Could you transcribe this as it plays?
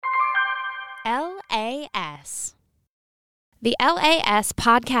LAS. The LAS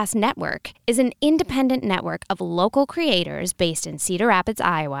Podcast Network is an independent network of local creators based in Cedar Rapids,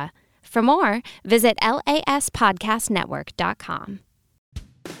 Iowa. For more, visit laspodcastnetwork.com.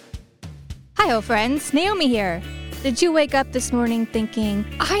 Hi-ho, friends. Naomi here. Did you wake up this morning thinking,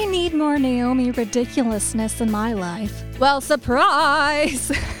 I need more Naomi ridiculousness in my life? Well,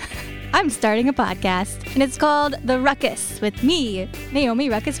 surprise! I'm starting a podcast, and it's called The Ruckus with me, Naomi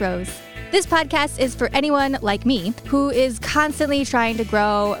Ruckus Rose. This podcast is for anyone like me who is constantly trying to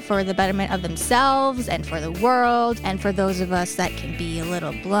grow for the betterment of themselves and for the world, and for those of us that can be a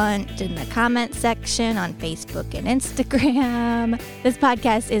little blunt in the comment section on Facebook and Instagram. This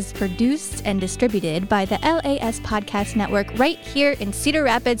podcast is produced and distributed by the LAS Podcast Network right here in Cedar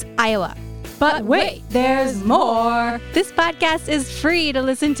Rapids, Iowa. But wait, there's more! This podcast is free to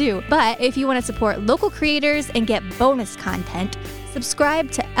listen to, but if you want to support local creators and get bonus content, subscribe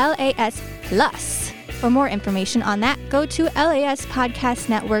to LAS Plus. For more information on that, go to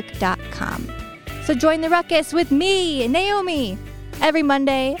laspodcastnetwork.com. So join the ruckus with me, Naomi, every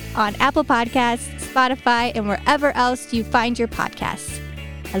Monday on Apple Podcasts, Spotify, and wherever else you find your podcasts.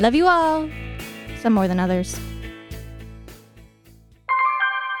 I love you all, some more than others.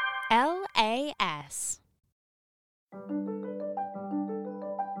 LAS.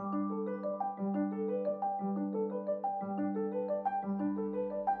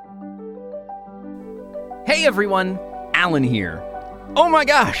 Hey everyone, Alan here. Oh my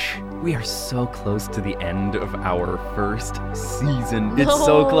gosh, we are so close to the end of our first season. It's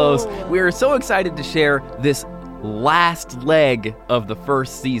so close. We are so excited to share this last leg of the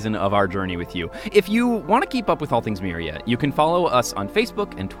first season of our journey with you. If you want to keep up with all things Myria, you can follow us on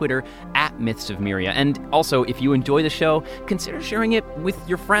Facebook and Twitter at Myths of Myria. And also, if you enjoy the show, consider sharing it with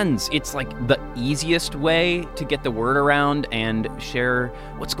your friends. It's like the easiest way to get the word around and share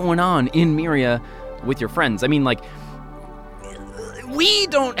what's going on in Myria with your friends. I mean, like, we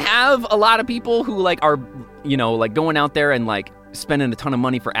don't have a lot of people who are going out there and spending a ton of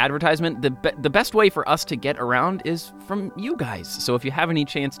money for advertisement. The best way for us to get around is from you guys. So if you have any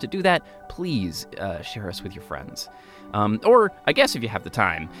chance to do that, please share us with your friends. Or I guess if you have the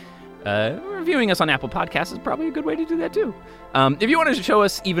time, reviewing us on Apple Podcasts is probably a good way to do that too. If you want to show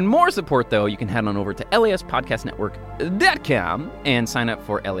us even more support, though, you can head on over to laspodcastnetwork.com and sign up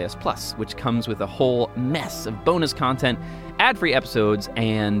for LAS Plus, which comes with a whole mess of bonus content, ad-free episodes,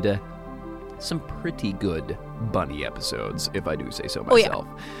 and some pretty good bunny episodes, if I do say so myself.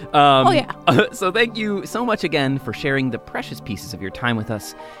 So thank you so much again for sharing the precious pieces of your time with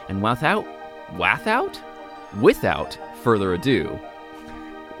us. And without further ado,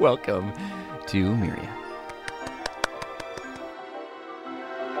 welcome to Myria.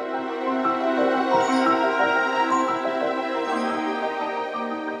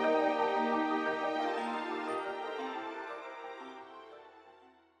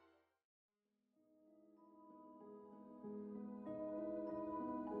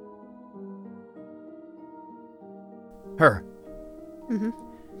 Her. Mm-hmm.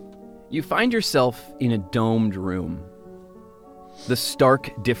 You find yourself in a domed room. The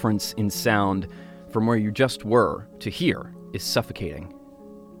stark difference in sound from where you just were to here is suffocating.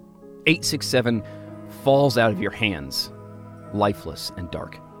 867 falls out of your hands, lifeless and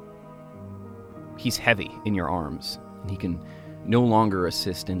dark. He's heavy in your arms, and he can no longer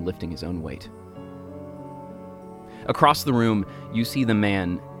assist in lifting his own weight. Across the room, you see the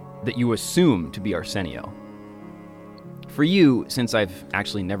man that you assume to be Arsenio. For you, since I've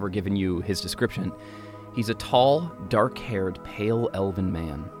actually never given you his description, he's a tall, dark-haired, pale elven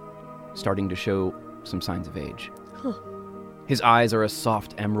man, starting to show some signs of age. Huh. His eyes are a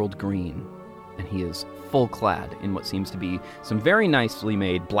soft emerald green, and he is full-clad in what seems to be some very nicely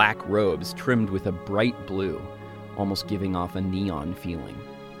made black robes trimmed with a bright blue, almost giving off a neon feeling.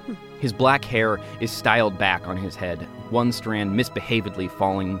 His black hair is styled back on his head, one strand misbehavedly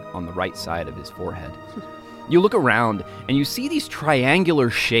falling on the right side of his forehead. You look around, and you see these triangular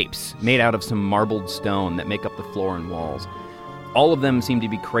shapes made out of some marbled stone that make up the floor and walls. All of them seem to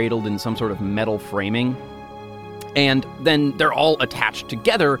be cradled in some sort of metal framing, and then they're all attached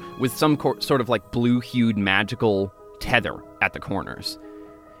together with some sort of blue-hued magical tether at the corners.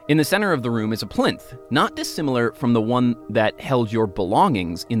 In the center of the room is a plinth, not dissimilar from the one that held your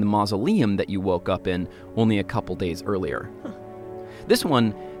belongings in the mausoleum that you woke up in only a couple days earlier. This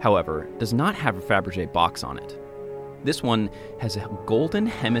one, however, does not have a Fabergé box on it. This one has a golden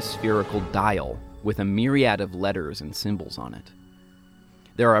hemispherical dial with a myriad of letters and symbols on it.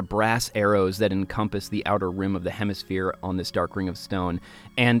 There are brass arrows that encompass the outer rim of the hemisphere on this dark ring of stone,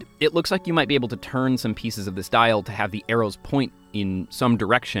 and it looks like you might be able to turn some pieces of this dial to have the arrows point in some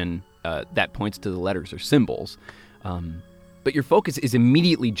direction that points to the letters or symbols. But your focus is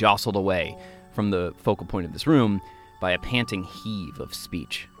immediately jostled away from the focal point of this room by a panting heave of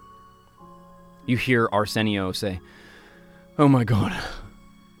speech. You hear Arsenio say, "Oh my God,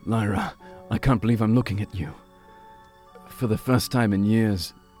 Lyra, I can't believe I'm looking at you. For the first time in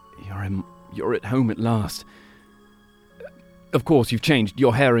years, you're at home at last. Of course, you've changed,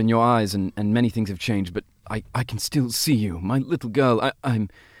 your hair and your eyes, and many things have changed, but I can still see you, my little girl.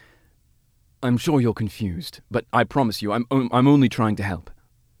 I'm sure you're confused, but I promise you, I'm only trying to help."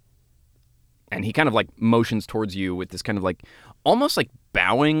 And he kind of like motions towards you with this kind of like, almost like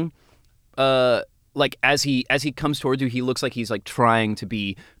bowing, like as he comes towards you, he looks like he's like trying to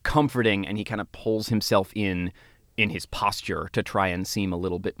be comforting, and he kind of pulls himself in his posture to try and seem a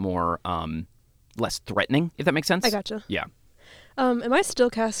little bit more less threatening, if that makes sense. I gotcha. Yeah. Am I still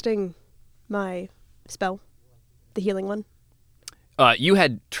casting my spell, the healing one? You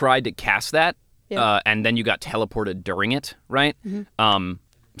had tried to cast that, Yeah. and then you got teleported during it, right? Mm-hmm.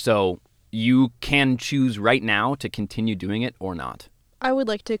 So you can choose right now to continue doing it or not. I would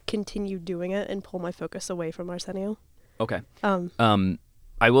like to continue doing it and pull my focus away from Arsenio. Okay.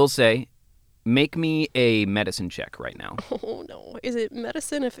 I will say, make me a medicine check right now. Oh no. Is it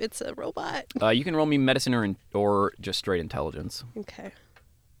medicine if it's a robot? You can roll me medicine or just straight intelligence. Okay.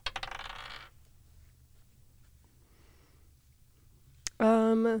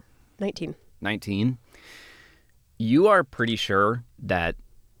 Um, 19. 19. You are pretty sure that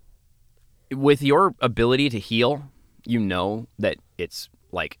with your ability to heal, you know that it's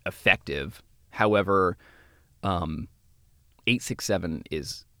like effective. However, 867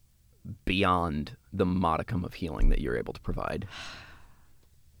 is beyond the modicum of healing that you're able to provide.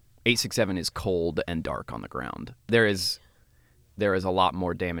 867 is cold and dark on the ground. There is a lot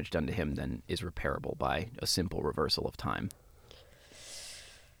more damage done to him than is repairable by a simple reversal of time.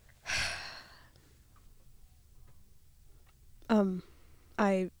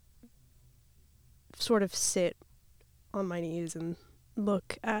 I sort of sit on my knees and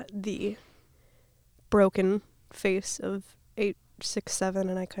look at the broken face of 867,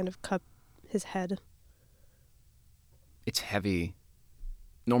 and I kind of cup his head. It's heavy.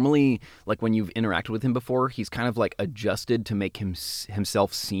 Normally, like when you've interacted with him before, he's kind of like adjusted to make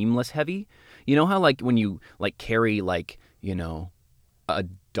himself seem less heavy. You know how like when you like carry like, you know, a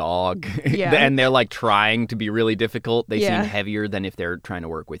dog Yeah. and they're like trying to be really difficult, they Yeah. seem heavier than if they're trying to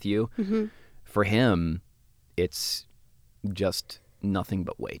work with you. Mm-hmm. For him, it's just nothing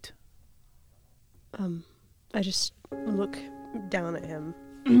but weight. I just look down at him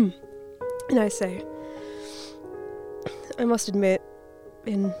and I say, I must admit,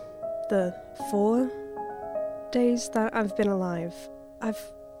 in the 4 days that I've been alive, I've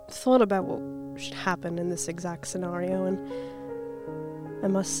thought about what should happen in this exact scenario, and I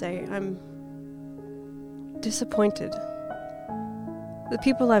must say, I'm disappointed. The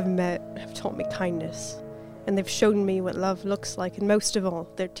people I've met have taught me kindness, and they've shown me what love looks like, and most of all,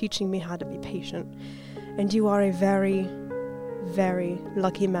 they're teaching me how to be patient. And you are a very, very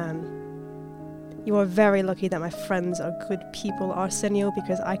lucky man. You are very lucky that my friends are good people, Arsenio,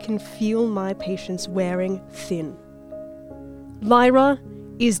 because I can feel my patience wearing thin. Lyra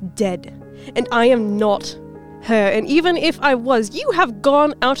is dead, and I am not her, and even if I was, you have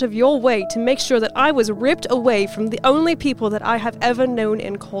gone out of your way to make sure that I was ripped away from the only people that I have ever known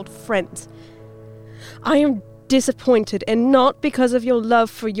and called friends. I am disappointed, and not because of your love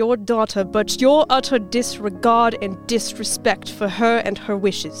for your daughter, but your utter disregard and disrespect for her and her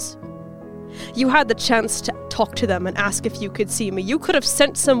wishes. You had the chance to talk to them and ask if you could see me. You could have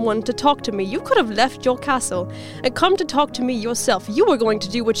sent someone to talk to me. You could have left your castle and come to talk to me yourself. You were going to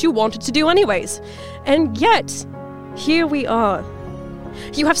do what you wanted to do anyways. And yet, here we are.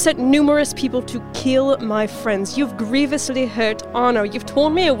 You have sent numerous people to kill my friends. You've grievously hurt Honor. You've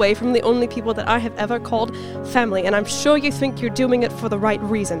torn me away from the only people that I have ever called family, and I'm sure you think you're doing it for the right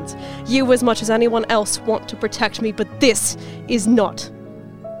reasons. You, as much as anyone else, want to protect me, but this is not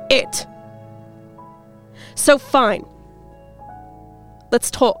it. So fine. Let's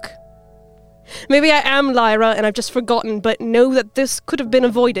talk. Maybe I am Lyra and I've just forgotten, but know that this could have been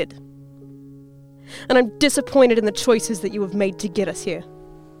avoided. And I'm disappointed in the choices that you have made to get us here.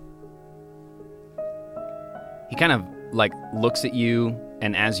 He kind of like looks at you,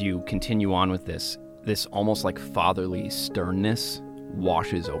 and as you continue on with this almost like fatherly sternness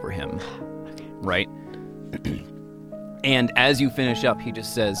washes over him. Okay. Right? And as you finish up, he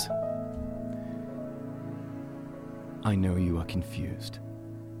just says, I know you are confused.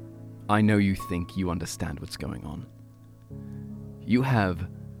 I know you think you understand what's going on. You have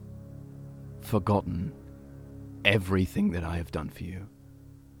forgotten everything that I have done for you.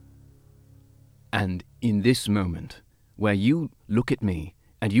 And in this moment, where you look at me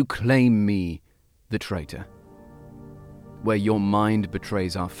and you claim me the traitor, where your mind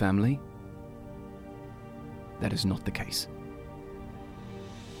betrays our family, that is not the case.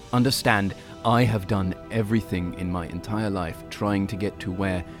 Understand, I have done everything in my entire life trying to get to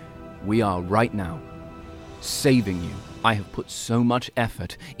where we are right now, saving you. I have put so much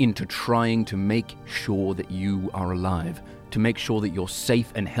effort into trying to make sure that you are alive, to make sure that you're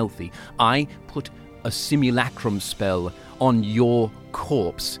safe and healthy. I put a simulacrum spell on your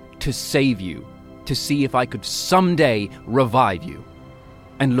corpse to save you, to see if I could someday revive you.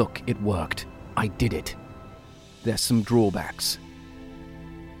 And look, it worked. I did it. There's some drawbacks,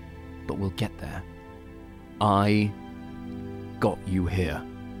 but we'll get there. I got you here.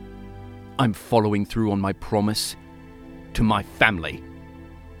 I'm following through on my promise to my family.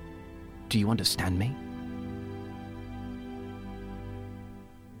 Do you understand me?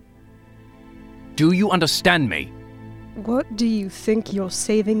 Do you understand me? What do you think you're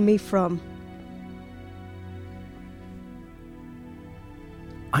saving me from?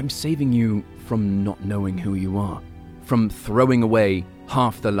 I'm saving you from not knowing who you are, from throwing away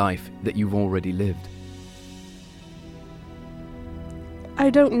half the life that you've already lived. I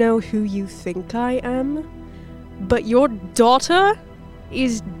don't know who you think I am, but your daughter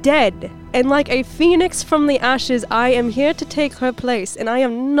is dead. And like a phoenix from the ashes, I am here to take her place, and I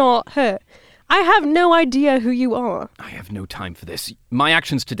am not her. I have no idea who you are. I have no time for this. My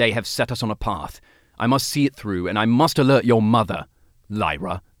actions today have set us on a path. I must see it through, and I must alert your mother,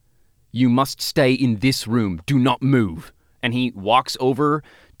 Lyra. You must stay in this room. Do not move. And he walks over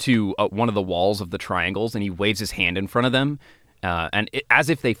to one of the walls of the triangles, and he waves his hand in front of them. As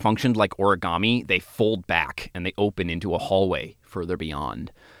if they functioned like origami, they fold back, and they open into a hallway further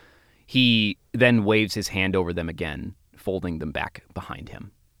beyond. He then waves his hand over them again, folding them back behind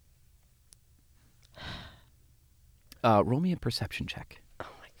him. Roll me a perception check. Oh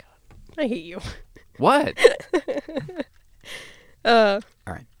my god. I hate you. What? All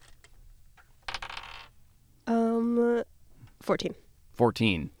right. 14.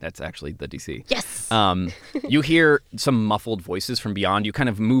 14. That's actually the DC. Yes! You hear some muffled voices from beyond. You kind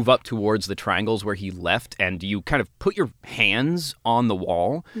of move up towards the triangles where he left, and you kind of put your hands on the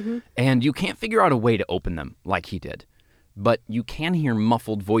wall, and you can't figure out a way to open them like he did. But you can hear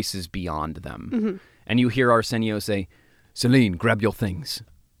muffled voices beyond them. And you hear Arsenio say, "Celine, grab your things.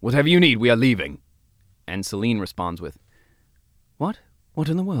 Whatever you need, we are leaving." And Celine responds with, "What? What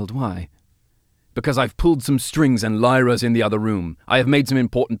in the world? Why?" "Because I've pulled some strings and Lyra's in the other room. I have made some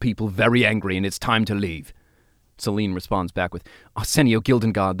important people very angry and it's time to leave." Celine responds back with, "Arsenio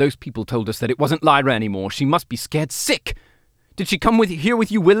Gildengard, those people told us that it wasn't Lyra anymore. She must be scared sick. Did she come here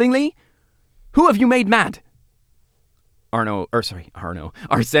with you willingly? Who have you made mad?"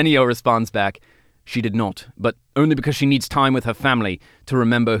 Arsenio responds back, "She did not, but only because she needs time with her family to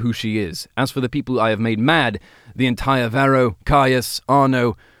remember who she is. As for the people I have made mad, the entire Varro, Caius,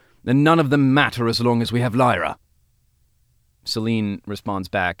 Arno, then none of them matter as long as we have Lyra." Celine responds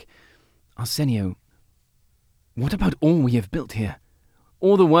back, "Arsenio, what about all we have built here?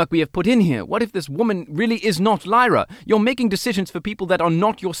 All the work we have put in here? What if this woman really is not Lyra? You're making decisions for people that are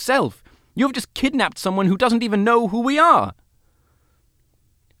not yourself. You have just kidnapped someone who doesn't even know who we are."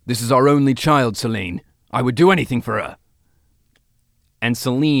 "This is our only child, Celine. I would do anything for her." And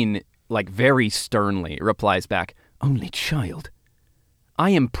Celine, very sternly, replies back, "Only child? I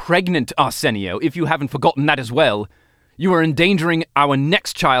am pregnant, Arsenio, if you haven't forgotten that as well. You are endangering our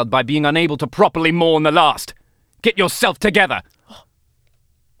next child by being unable to properly mourn the last. Get yourself together."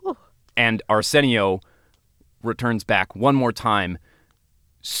 And Arsenio returns back one more time,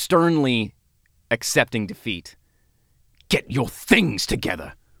 sternly accepting defeat. "Get your things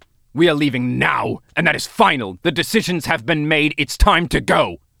together. We are leaving now, and that is final. The decisions have been made. It's time to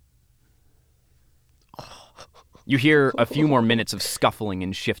go." You hear a few more minutes of scuffling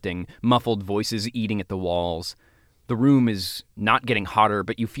and shifting, muffled voices eating at the walls. The room is not getting hotter,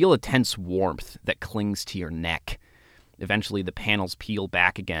 but you feel a tense warmth that clings to your neck. Eventually, the panels peel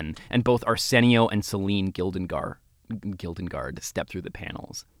back again, and both Arsenio and Celine Gildengard step through the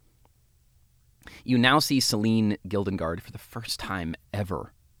panels. You now see Celine Gildengard for the first time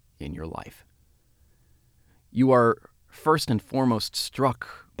ever in your life. You are first and foremost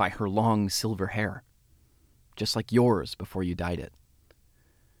struck by her long silver hair, just like yours before you dyed it.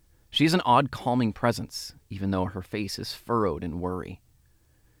 She is an odd, calming presence, even though her face is furrowed in worry.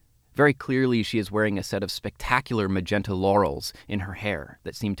 Very clearly, she is wearing a set of spectacular magenta laurels in her hair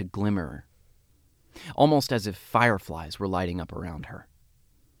that seem to glimmer, almost as if fireflies were lighting up around her.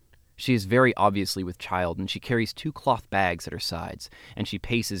 She is very obviously with child, and she carries 2 cloth bags at her sides, and she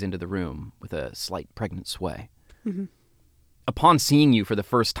paces into the room with a slight pregnant sway. Mm-hmm. Upon seeing you for the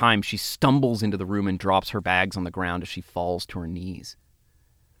first time, she stumbles into the room and drops her bags on the ground as she falls to her knees.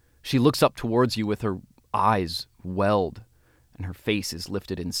 She looks up towards you with her eyes welled, and her face is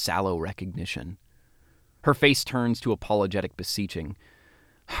lifted in sallow recognition. Her face turns to apologetic beseeching.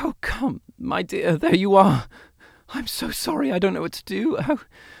 "Oh, come, my dear, there you are. I'm so sorry, I don't know what to do.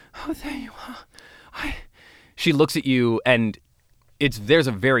 Oh, there you are. She looks at you, and there's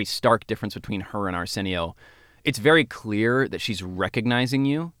a very stark difference between her and Arsenio. It's very clear that she's recognizing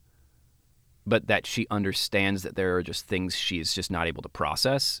you, but that she understands that there are just things she is just not able to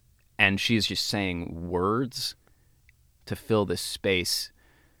process, and she is just saying words to fill this space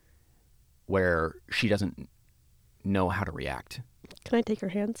where she doesn't know how to react. Can I take her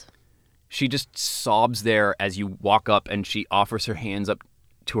hands? She just sobs there as you walk up, and she offers her hands up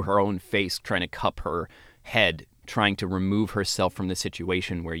to her own face, trying to cup her head, trying to remove herself from the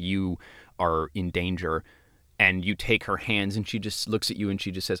situation where you are in danger. And you take her hands, and she just looks at you, and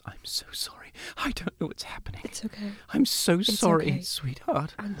she just says, "I'm so sorry. I don't know what's happening. It's okay. I'm so sorry, okay.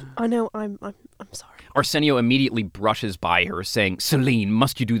 sweetheart." I know. I'm sorry. Arsenio immediately brushes by her, saying, "Celine,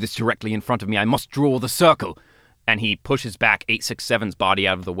 must you do this directly in front of me? I must draw the circle." And he pushes back 867's body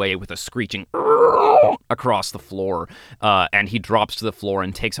out of the way with a screeching across the floor. And he drops to the floor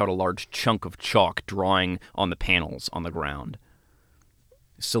and takes out a large chunk of chalk, drawing on the panels on the ground.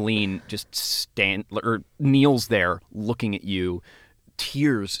 Celine just kneels there looking at you,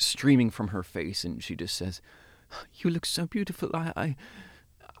 tears streaming from her face, and she just says, "You look so beautiful. I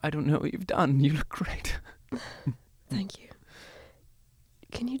don't know what you've done. You look great." Thank you.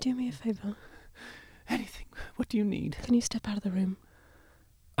 Can you do me a favor? Anything. What do you need? Can you step out of the room?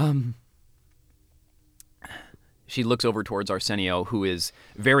 She looks over towards Arsenio, who is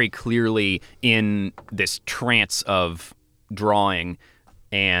very clearly in this trance of drawing,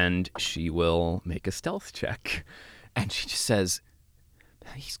 and she will make a stealth check. And she just says,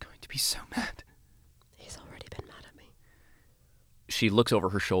 "He's going to be so mad." He's already been mad at me. She looks over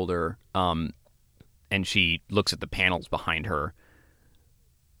her shoulder, and she looks at the panels behind her,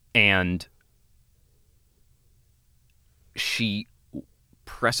 and she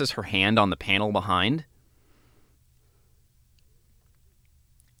presses her hand on the panel behind.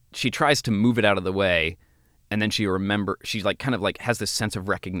 She tries to move it out of the way, and then she's kind of has this sense of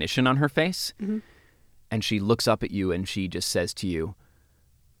recognition on her face. Mm-hmm. And she looks up at you, and she just says to you,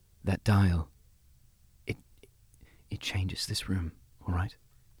 "That dial, it changes this room, all right?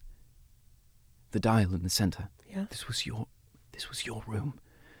 The dial in the center. Yeah. This was your room.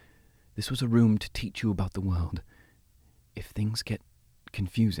 This was a room to teach you about the world. If things get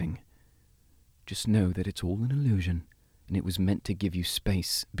confusing, just know that it's all an illusion, and it was meant to give you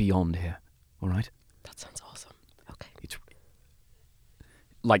space beyond here, all right?" That sounds awesome. Okay. It's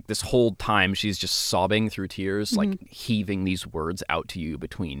this whole time she's just sobbing through tears, heaving these words out to you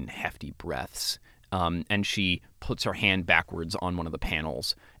between hefty breaths. And she puts her hand backwards on one of the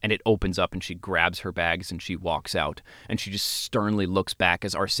panels, and it opens up, and she grabs her bags, and she walks out. And she just sternly looks back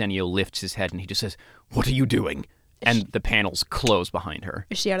as Arsenio lifts his head, and he just says, "What are you doing?" And the panels close behind her.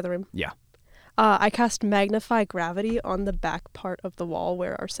 Is she out of the room? Yeah. I cast Magnify Gravity on the back part of the wall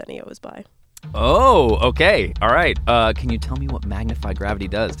where Arsenio is by. Oh, okay. All right. Can you tell me what Magnify Gravity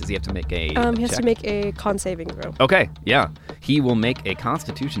does? Does he have to make a He has check? to make a con saving throw. Okay, yeah. He will make a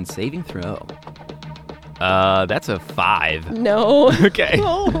Constitution saving throw. That's a 5. No. Okay.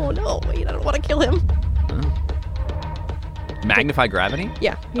 Oh, no. Wait, I don't want to kill him. Magnify Gravity?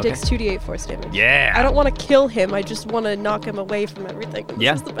 Yeah, he Okay. takes 2d8 force damage. Yeah. I don't want to kill him. I just want to knock him away from everything. This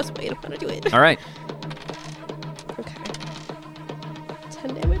Yeah. is the best way to want to do it. All right. Okay.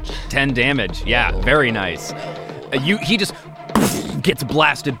 10 damage. 10 damage. Yeah, very nice. He just gets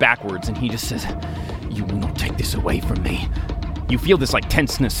blasted backwards, and he just says, "You will not take this away from me." You feel this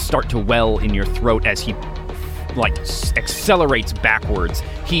tenseness start to well in your throat as he accelerates backwards.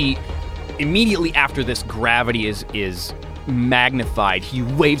 He immediately after this gravity is magnified. He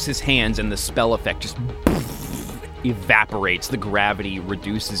waves his hands, and the spell effect just evaporates. The gravity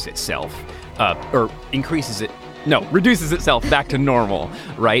reduces itself, or increases it. No, reduces itself back to normal,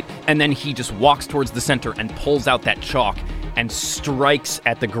 right? And then he just walks towards the center and pulls out that chalk and strikes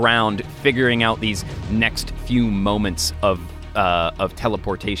at the ground, figuring out these next few moments of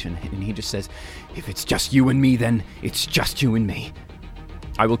teleportation. And he just says, "If it's just you and me, then it's just you and me.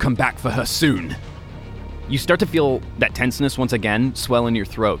 I will come back for her soon." You start to feel that tenseness once again swell in your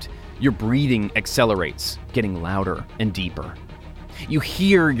throat. Your breathing accelerates, getting louder and deeper. You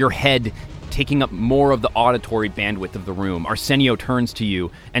hear your head taking up more of the auditory bandwidth of the room. Arsenio turns to you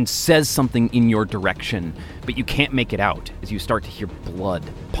and says something in your direction, but you can't make it out as you start to hear blood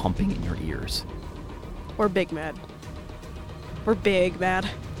pumping in your ears. We're big mad. We're big mad.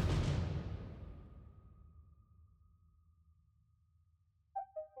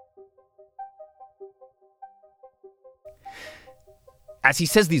 As he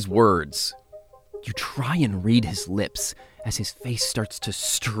says these words, you try and read his lips as his face starts to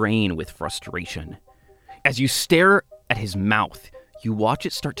strain with frustration. As you stare at his mouth, you watch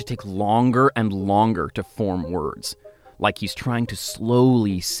it start to take longer and longer to form words, like he's trying to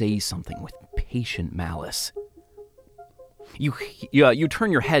slowly say something with patient malice. You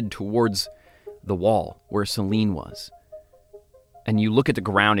turn your head towards the wall where Celine was, and you look at the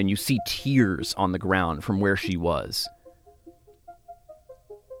ground and you see tears on the ground from where she was.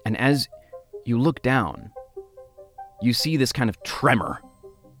 And as you look down, you see this kind of tremor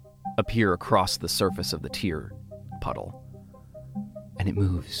appear across the surface of the tear puddle. And it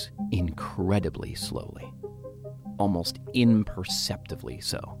moves incredibly slowly, almost imperceptibly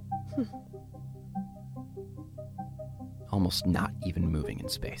so. Almost not even moving in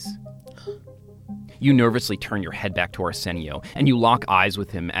space. You nervously turn your head back to Arsenio, and you lock eyes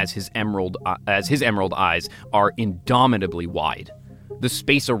with him as his emerald eyes are indomitably wide. The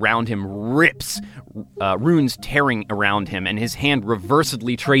space around him rips, runes tearing around him, and his hand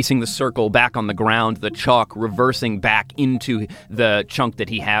reversedly tracing the circle back on the ground, the chalk reversing back into the chunk that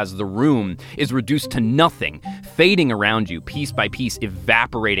he has. The room is reduced to nothing, fading around you, piece by piece,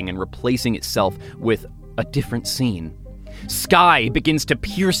 evaporating and replacing itself with a different scene. Sky begins to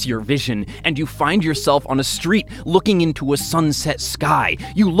pierce your vision, and you find yourself on a street looking into a sunset sky.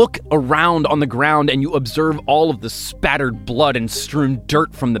 You look around on the ground and you observe all of the spattered blood and strewn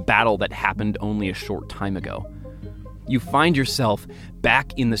dirt from the battle that happened only a short time ago. You find yourself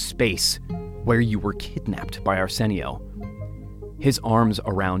back in the space where you were kidnapped by Arsenio. His arms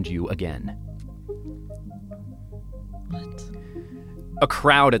around you again. What? A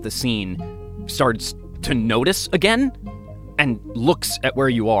crowd at the scene starts to notice again and looks at where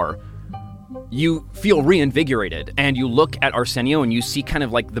you are. You feel reinvigorated, and you look at Arsenio and you see kind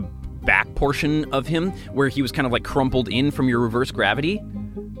of like the back portion of him where he was kind of like crumpled in from your reverse gravity.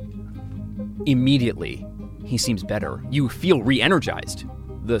 Immediately, he seems better. You feel re-energized.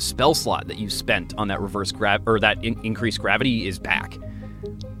 The spell slot that you spent on that increased gravity is back.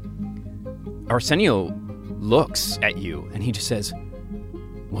 Arsenio looks at you and he just says,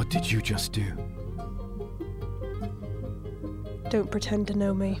 "What did you just do?" Don't pretend to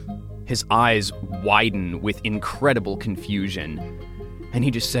know me. His eyes widen with incredible confusion, and he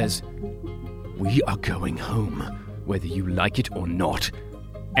just says, "We are going home, whether you like it or not."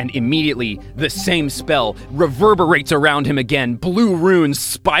 And immediately, the same spell reverberates around him again, blue runes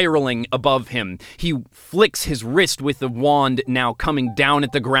spiraling above him. He flicks his wrist with the wand, now coming down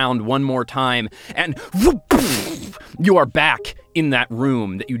at the ground one more time, and you are back in that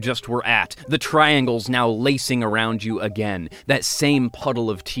room that you just were at. The triangles now lacing around you again, that same puddle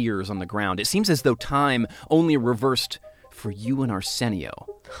of tears on the ground. It seems as though time only reversed for you and Arsenio,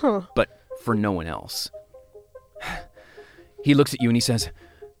 but for no one else. He looks at you and he says,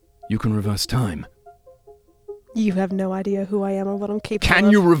 "You can reverse time." You have no idea who I am or what I'm capable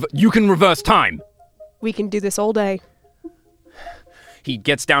Can of. you can reverse time? We can do this all day. He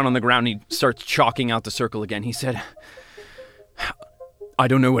gets down on the ground and he starts chalking out the circle again. He said, "I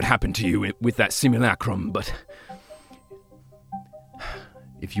don't know what happened to you with that simulacrum, but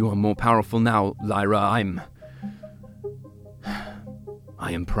if you are more powerful now, Lyra, I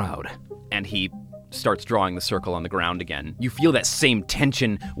am proud." And he starts drawing the circle on the ground again. You feel that same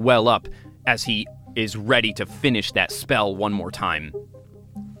tension well up as he is ready to finish that spell one more time.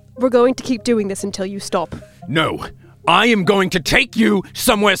 We're going to keep doing this until you stop. "No, I am going to take you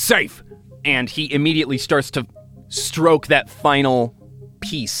somewhere safe." And he immediately starts to stroke that final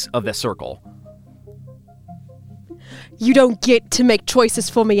piece of the circle. You don't get to make choices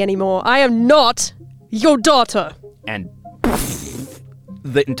for me anymore. I am not your daughter. And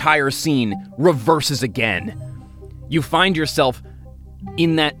the entire scene reverses again. You find yourself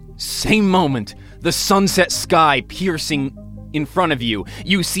in that same moment, the sunset sky piercing in front of you.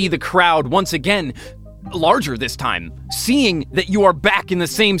 You see the crowd once again, larger this time, seeing that you are back in the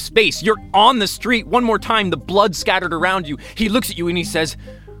same space. You're on the street one more time, the blood scattered around you. He looks at you and he says,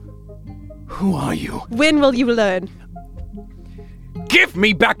 "Who are you?" When will you learn? Give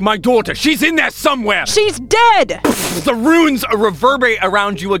me back my daughter. She's in there somewhere. She's dead! The runes reverberate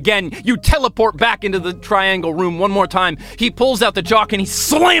around you again. You teleport back into the triangle room one more time. He pulls out the chalk and he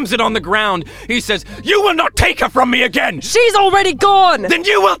slams it on the ground. He says, "You will not take her from me again." She's already gone! Then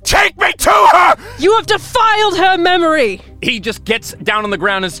you will take me to her! You have defiled her memory! He just gets down on the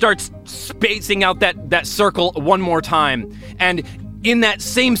ground and starts spacing out that circle one more time. And in that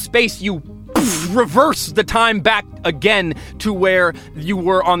same space, you reverse the time back again to where you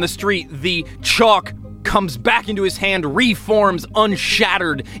were on the street. The chalk comes back into his hand, reforms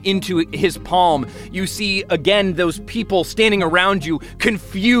unshattered into his palm. You see again those people standing around you,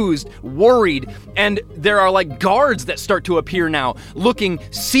 confused, worried, and there are like guards that start to appear now, looking,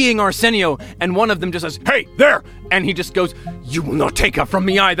 seeing Arsenio, and one of them just says, "Hey, there!" And he just goes, "You will not take her from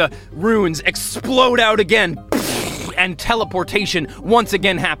me either." Runes explode out again. And teleportation once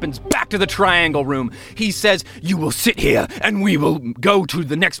again happens back to the triangle room. He says, "You will sit here and we will go to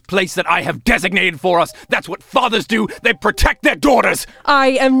the next place that I have designated for us." That's what fathers do. They protect their daughters.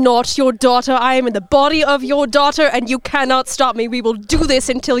 I am not your daughter. I am in the body of your daughter, and you cannot stop me. We will do this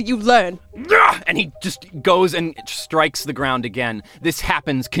until you learn. And he just goes and strikes the ground again. This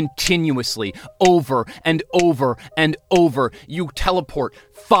happens continuously, over and over and over. You teleport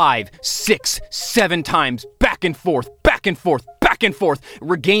 5, 6, 7 times, back and forth, back and forth, back and forth,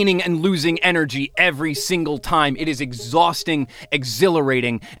 regaining and losing energy every single time. It is exhausting,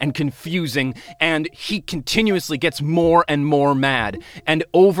 exhilarating, and confusing, and he continuously gets more and more mad. And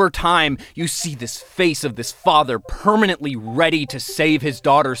over time, you see this face of this father permanently ready to save his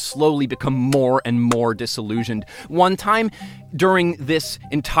daughter slowly become more and more disillusioned. One time, during this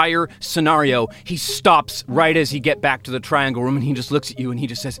entire scenario, he stops right as you get back to the triangle room, and he just looks at you and he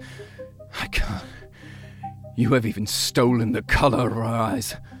just says, "I can't. You have even stolen the color of our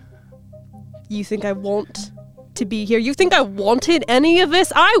eyes." You think I want to be here? You think I wanted any of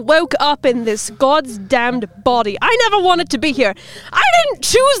this? I woke up in this God's damned body. I never wanted to be here. I didn't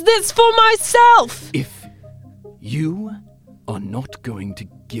choose this for myself. If you are not going to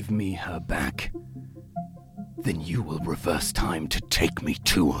give me her back, then you will reverse time to take me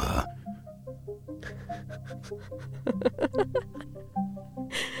to her.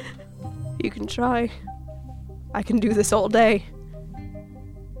 You can try. I can do this all day.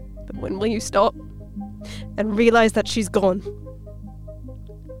 But when will you stop and realize that she's gone?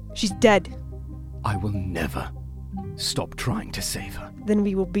 She's dead. I will never stop trying to save her. Then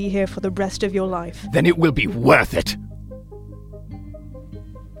we will be here for the rest of your life. Then it will be worth it.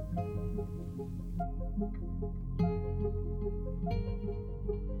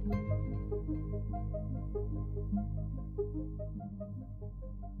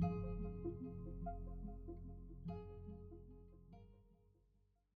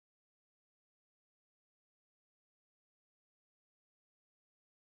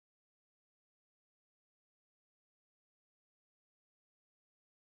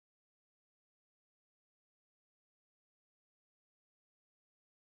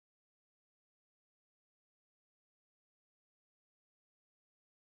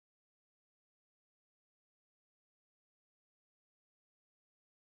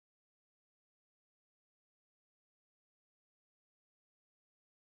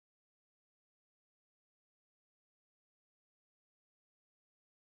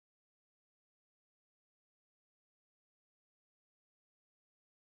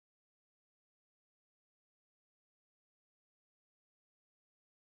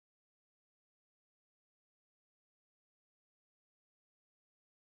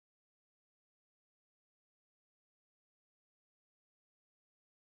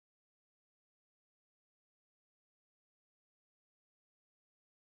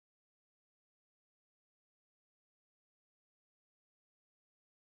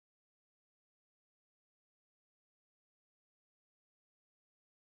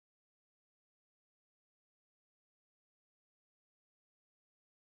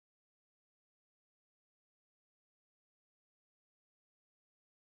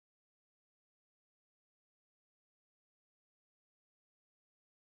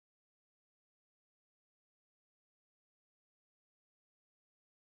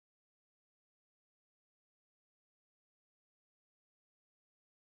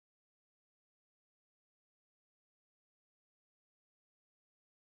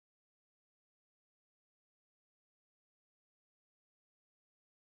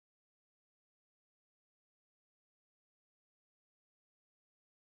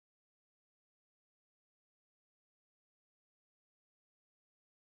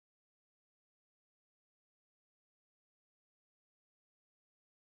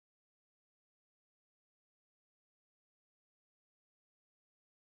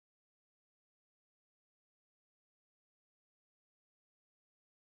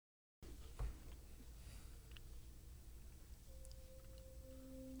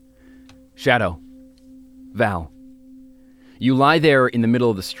 Shadow. Val. You lie there in the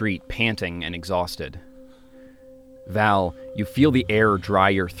middle of the street, panting and exhausted. Val, you feel the air dry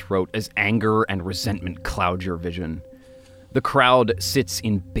your throat as anger and resentment cloud your vision. The crowd sits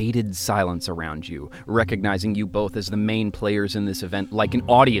in bated silence around you, recognizing you both as the main players in this event, like an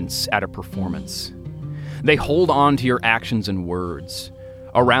audience at a performance. They hold on to your actions and words.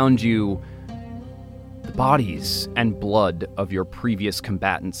 Around you, the bodies and blood of your previous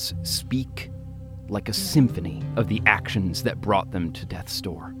combatants speak like a symphony of the actions that brought them to death's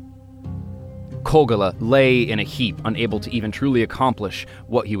door. Kogala lay in a heap, unable to even truly accomplish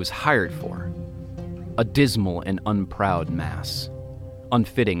what he was hired for. A dismal and unproud mass,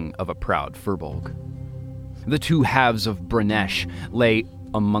 unfitting of a proud Furbolg. The two halves of Branesh lay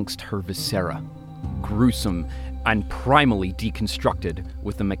amongst her viscera, gruesome and primally deconstructed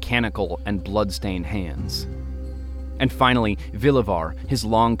with the mechanical and blood-stained hands. And finally, Villivar, his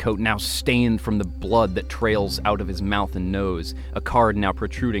long coat now stained from the blood that trails out of his mouth and nose, a card now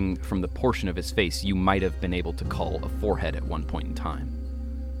protruding from the portion of his face you might have been able to call a forehead at one point in time.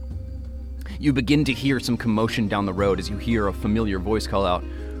 You begin to hear some commotion down the road as you hear a familiar voice call out,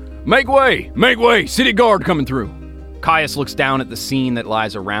 Make way! Make way! City Guard coming through! Caius looks down at the scene that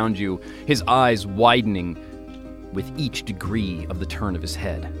lies around you, his eyes widening with each degree of the turn of his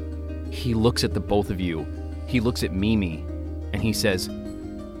head. He looks at the both of you. He looks at Mimi, and he says,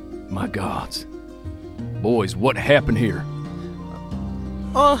 My gods. Boys, what happened here?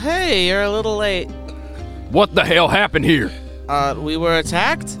 Oh, hey, you're a little late. What the hell happened here? We were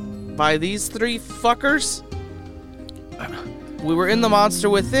attacked by these three fuckers. We were in the monster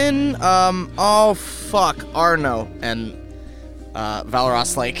within, oh, fuck, Arno. And,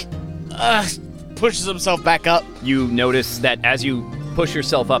 Valoros, pushes himself back up. You notice that as you push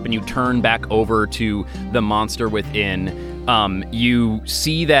yourself up and you turn back over to the monster within, you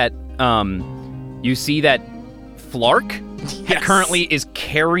see that Flark Yes. currently is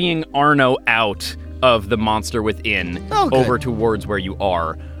carrying Arno out of the monster within over towards where you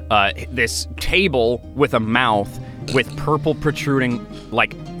are. This table with a mouth with purple protruding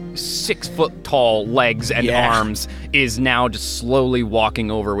 6-foot-tall legs and arms is now just slowly walking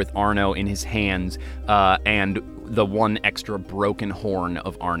over with Arno in his hands, and the one extra broken horn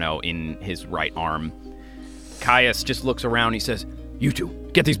of Arno in his right arm. Caius just looks around. He says, You two,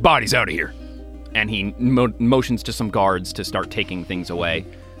 get these bodies out of here. And he motions to some guards to start taking things away.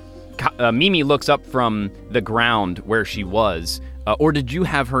 Mimi looks up from the ground where she was. Or did you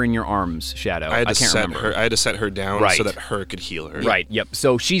have her in your arms, Shadow? I can't remember. I had to set her down so that her could heal her. Right, yep.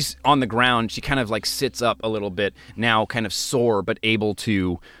 So she's on the ground. She kind of sits up a little bit, now kind of sore, but able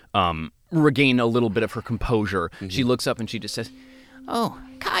to regain a little bit of her composure. Mm-hmm. She looks up and she just says, Oh,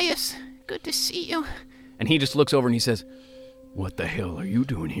 Caius, good to see you. And he just looks over and he says, What the hell are you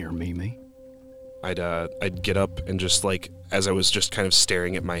doing here, Mimi? I'd get up and just as I was just kind of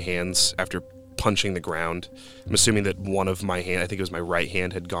staring at my hands after punching the ground, I'm assuming that one of my hand, I think it was my right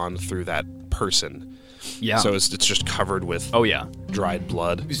hand, had gone through that person. Yeah. So it's just covered with dried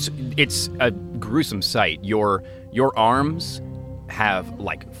blood. It's a gruesome sight. Your arms have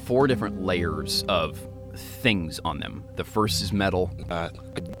 4 different layers of things on them. The first is metal.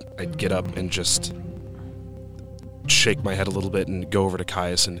 I'd get up and just shake my head a little bit and go over to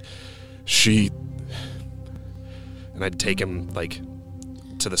Caius and I'd take him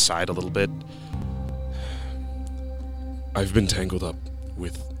to the side a little bit. I've been tangled up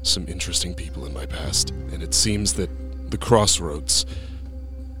with some interesting people in my past, and it seems that the Crossroads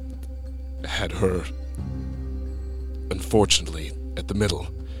had her, unfortunately, at the middle.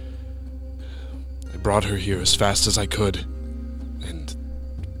 I brought her here as fast as I could, and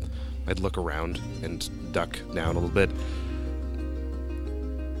I'd look around and duck down a little bit.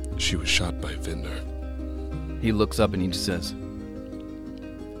 She was shot by Vindner. He looks up and he just says,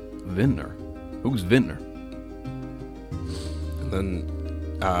 Vindner? Who's Vindner? And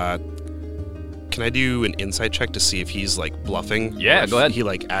then, can I do an insight check to see if he's, bluffing? Yeah, go ahead. He,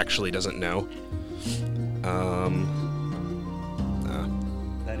 actually doesn't know.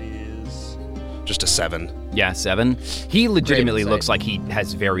 That is just a 7. Yeah, 7. He legitimately looks like he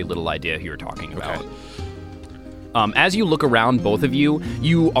has very little idea who you're talking about. Okay. As you look around, both of you,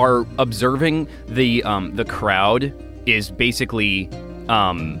 you are observing the crowd is basically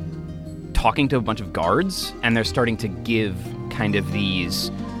talking to a bunch of guards, and they're starting to give kind of these,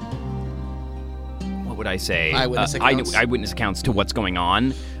 what would I say? Eyewitness accounts to what's going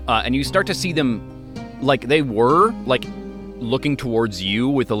on. And you start to see them they were looking towards you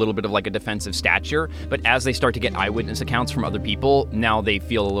with a little bit of a defensive stature, but as they start to get eyewitness accounts from other people, now they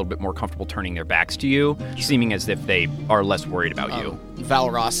feel a little bit more comfortable turning their backs to you, seeming as if they are less worried about you.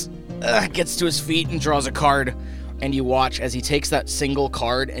 Valoros gets to his feet and draws a card. And you watch as he takes that single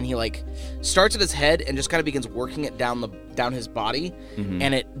card and he like starts at his head and just kind of begins working it down his body,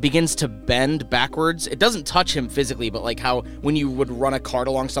 and it begins to bend backwards. It doesn't touch him physically, but like how when you would run a card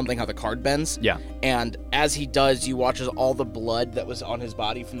along something, how the card bends. Yeah. And as he does, you watch as all the blood that was on his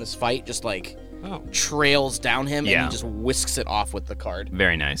body from this fight just like trails down him, and he just whisks it off with the card.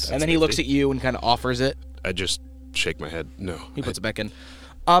 Very nice. And then he looks at you and kind of offers it. I just shake my head. No. He puts it back in.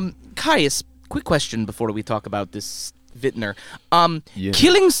 Caius, quick question before we talk about this Vintner.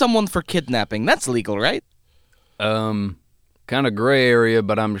 Killing someone for kidnapping, that's legal, right? Kind of gray area,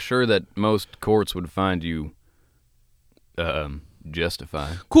 but I'm sure that most courts would find you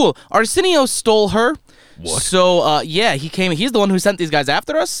justified. Cool. Arsenio stole her. What? So, yeah, he's the one who sent these guys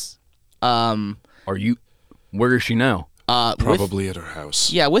after us. Where is she now? Probably at her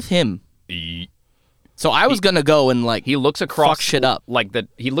house. Yeah, with him. So I was gonna go and like he looks across fuck shit up.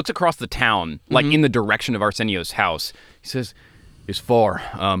 He looks across the town, like in the direction of Arsenio's house. He says, "It's far.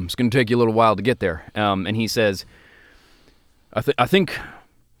 It's gonna take you a little while to get there." And he says, "I think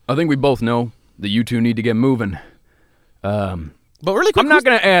we both know that you two need to get moving. But really quick, I'm not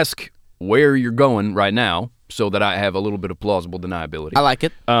gonna ask where you're going right now, so that I have a little bit of plausible deniability. I like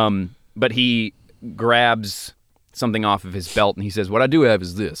it. But he grabs something off of his belt and he says, "What I do have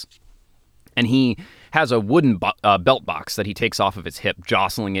is this." And he has a wooden belt box that he takes off of his hip,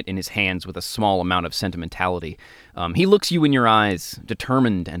 jostling it in his hands with a small amount of sentimentality. He looks you in your eyes,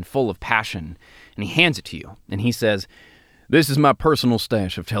 determined and full of passion, and he hands it to you. And he says, "This is my personal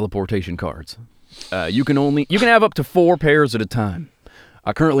stash of teleportation cards. You can have up to 4 pairs at a time.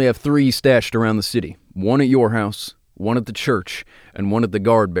 I currently have 3 stashed around the city. 1 at your house, 1 at the church, and 1 at the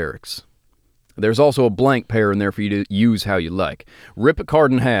guard barracks. There's also a blank pair in there for you to use how you like. Rip a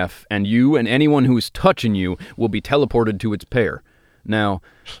card in half, and you and anyone who is touching you will be teleported to its pair. Now,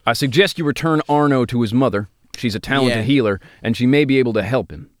 I suggest you return Arno to his mother. She's a talented healer, and she may be able to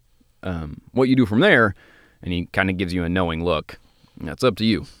help him. What you do from there," and he kind of gives you a knowing look, "that's up to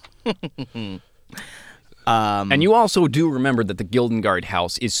you." And you also do remember that the Gildengard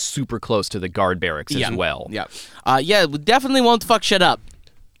house is super close to the guard barracks as well. Yeah. We definitely won't fuck shit up.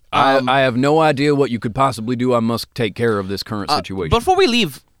 I have no idea what you could possibly do. I must take care of this current situation. Before we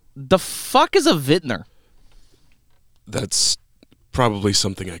leave, the fuck is a Vintner? That's probably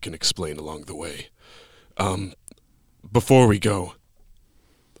something I can explain along the way. Before we go,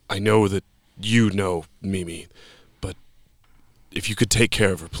 I know that you know Mimi, but if you could take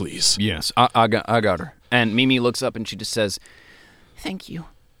care of her, please. Yes, I got her. And Mimi looks up and she just says, "Thank you,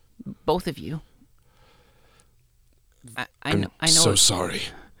 both of you. I know. So sorry.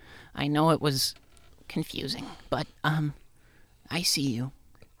 I know it was confusing, but I see you.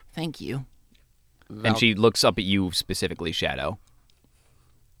 Thank you." And she looks up at you specifically, Shadow.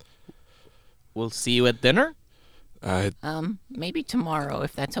 We'll see you at dinner? Maybe tomorrow,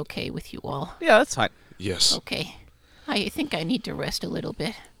 if that's okay with you all. Yeah, that's fine. Yes. Okay. I think I need to rest a little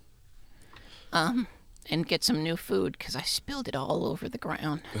bit. And get some new food, because I spilled it all over the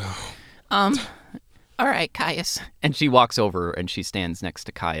ground. All right, Caius. And she walks over and she stands next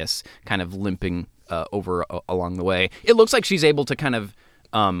to Caius, kind of limping over along the way. It looks like she's able to kind of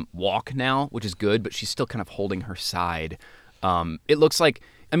walk now, which is good, but she's still kind of holding her side. It looks like,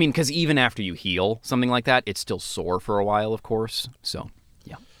 because even after you heal something like that, it's still sore for a while, of course. So,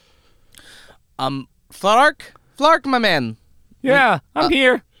 yeah. Flark, my man. Yeah, I'm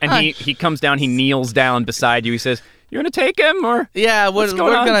here. And he comes down, he kneels down beside you. He says, "You want to take him, or?" Yeah, we're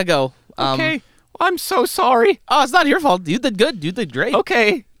gonna go. Okay. I'm so sorry. Oh, it's not your fault. You did good. You did great.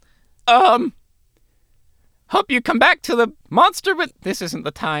 Okay. Hope you come back to the monster, but this isn't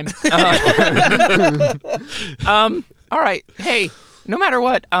the time. All right. Hey, no matter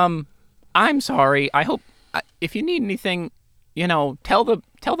what, I'm sorry. I hope if you need anything, tell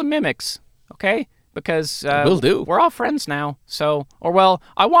the mimics, okay? Because will do. We're all friends now. So,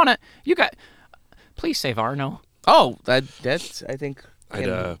 please save Arno. Oh, that's I think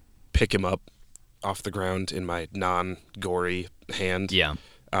I'd pick him up off the ground in my non-gory hand. Yeah.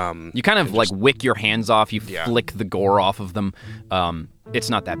 You kind of wick your hands off. You flick the gore off of them. It's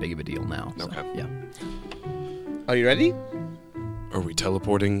not that big of a deal now. So, okay. Yeah. Are you ready? Are we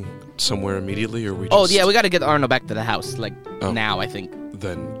teleporting somewhere immediately, or we just... Oh, yeah, we got to get Arno back to the house, now, I think.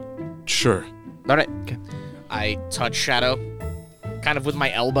 Then, sure. All right. Okay. I touch Shadow, kind of with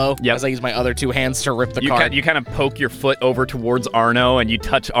my elbow, as I use my other 2 hands to rip the card. You kind of poke your foot over towards Arno, and you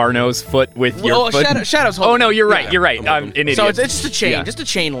touch Arno's foot with your foot. Shadow's holding. Oh, no, you're right. You're right. I'm an idiot. So it's just a chain. Just a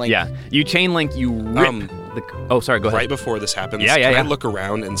chain link. Yeah. You chain link, you rip sorry, go ahead. Right before this happens, can I look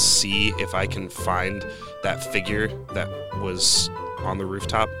around and see if I can find that figure that was on the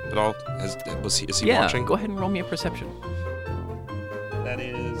rooftop at all? Is he Yeah, watching? go ahead and roll me a perception. That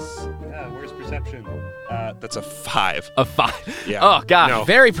is. Where's perception? That's a 5. A 5. Yeah. Oh God. No.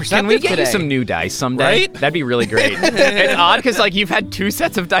 Very Can perceptive we get today. you some new dice someday? Right? That'd be really great. It's odd because like you've had 2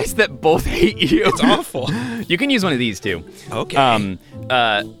 sets of dice that both hate you. It's awful. You can use one of these too. Okay.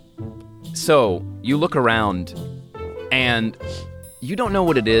 So you look around, and you don't know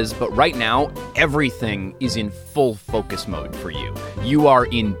what it is, but right now everything is in full focus mode for you. You are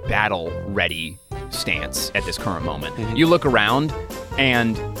in battle-ready stance at this current moment. You look around,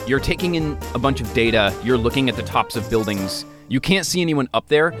 and you're taking in a bunch of data. You're looking at the tops of buildings. You can't see anyone up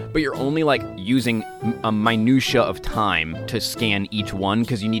there, but you're only like using a minutia of time to scan each one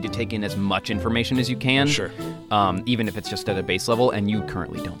because you need to take in as much information as you can. Sure. Even if it's just at a base level, and you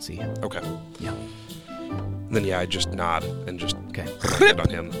currently don't see him. Okay. Yeah. Then I just nod and just Okay. put my hand on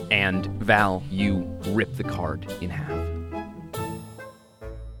him. And Val, you rip the card in half.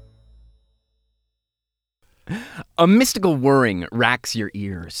 A mystical whirring racks your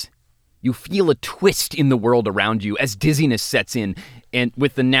ears. You feel a twist in the world around you as dizziness sets in, and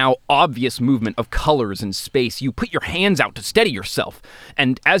with the now obvious movement of colors and space, you put your hands out to steady yourself.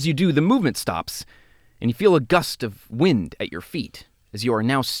 And as you do, the movement stops, and you feel a gust of wind at your feet as you are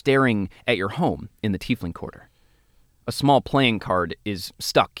now staring at your home in the Tiefling Quarter. A small playing card is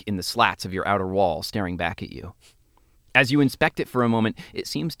stuck in the slats of your outer wall, staring back at you. As you inspect it for a moment, it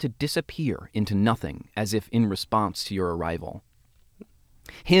seems to disappear into nothing, as if in response to your arrival.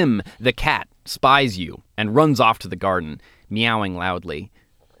 Him, the cat, spies you and runs off to the garden, meowing loudly.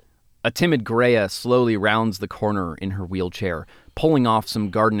 A timid Greya slowly rounds the corner in her wheelchair, pulling off some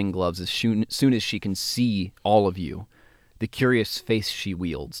gardening gloves as soon as she can see all of you. The curious face she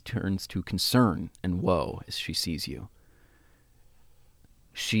wields turns to concern and woe as she sees you.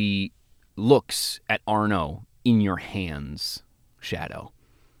 She looks at Arno in your hands, Shadow,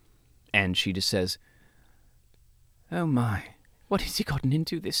 and she just says, "Oh my, what has he gotten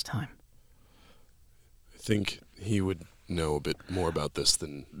into this time?" I think he would know a bit more about this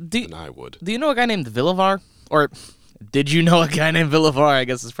than I would. Do you know a guy named Villivar? Or did you know a guy named Villivar? I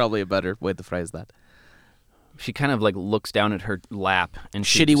guess is probably a better way to phrase that. She kind of like looks down at her lap and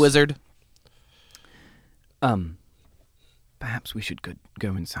she Shitty wizard. Perhaps we should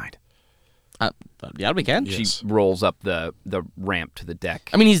go inside. Yeah, we can. Yes. She rolls up the ramp to the deck.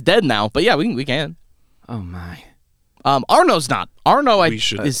 I mean, he's dead now, but yeah, we can. Oh my. Arno's not. Arno We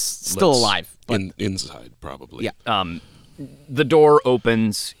should is still let's- alive. But inside, probably. Yeah. The door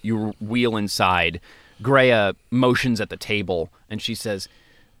opens, you wheel inside. Greya motions at the table, and she says,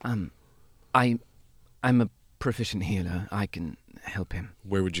 I'm a proficient healer. I can help him.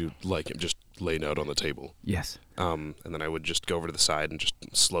 Where would you like him? Just laying out on the table. Yes. And then I would just go over to the side and just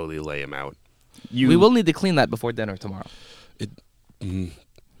slowly lay him out. we will need to clean that before dinner tomorrow. You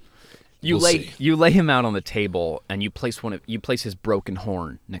We'll lay see. you lay him out on the table, and you place his broken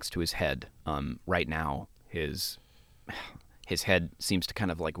horn next to his head. Right now, his head seems to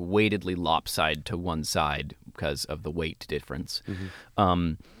kind of like weightedly lopside to one side because of the weight difference.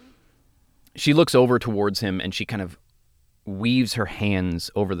 She looks over towards him, and she kind of weaves her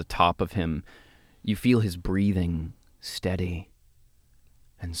hands over the top of him. You feel his breathing steady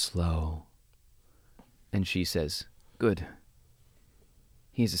and slow. And she says, "Good.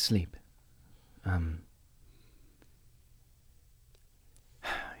 He's asleep.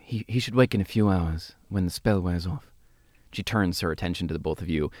 He should wake in a few hours when the spell wears off." She turns her attention to the both of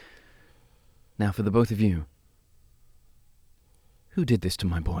you. "Now for the both of you. Who did this to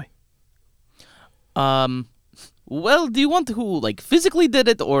my boy?" Well, do you want who like physically did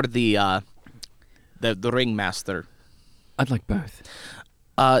it or the ringmaster? I'd like both.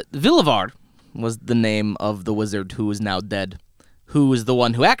 Villivar was the name of the wizard who is now dead, who is the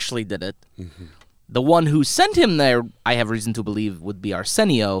one who actually did it. Mm-hmm. The one who sent him there, I have reason to believe, would be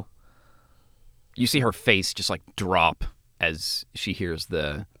Arsenio. You see her face just like drop as she hears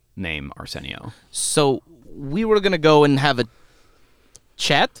the name Arsenio. So we were gonna go and have a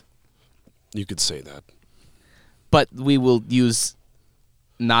chat, You could say that. but we will use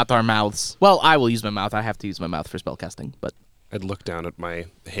not our mouths. Well, I will use my mouth. I have to use my mouth for spellcasting, but I'd look down at my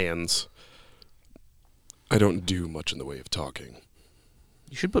hands. I don't do much in the way of talking.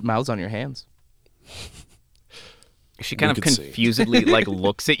 you should put mouths on your hands. She kind We of could say. confusedly like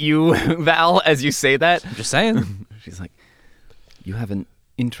looks at you, Val, as you say that. I'm just saying. She's like, "You have an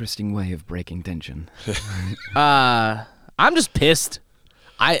interesting way of breaking tension." I'm just pissed.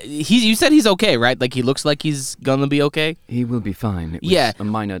 You said he's okay, right? Like he looks like he's gonna be okay. He will be fine. It was Yeah. a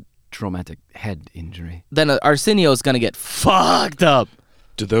minor traumatic head injury. Then Arsenio's gonna get fucked up.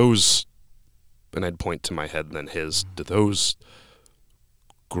 Do those, and I'd point to my head and then his, do those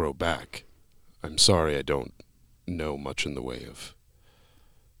grow back. I'm sorry I don't know much in the way of...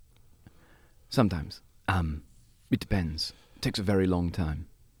 Sometimes. It depends. It takes a very long time.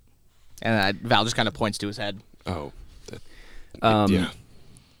 And Val just kind of points to his head. Oh. Yeah.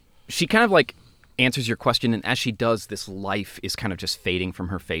 She kind of like answers your question, and as she does, this life is kind of just fading from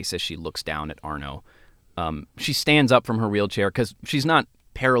her face as she looks down at Arno. She stands up from her wheelchair because she's not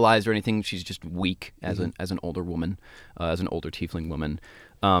paralyzed or anything. She's just weak as an older woman, as an older tiefling woman.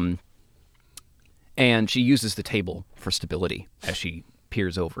 And she uses the table for stability as she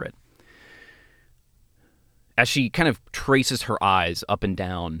peers over it. As she kind of traces her eyes up and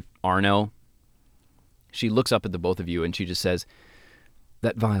down Arno, she looks up at the both of you and she just says,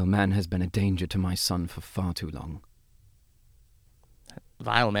 "That vile man has been a danger to my son for far too long."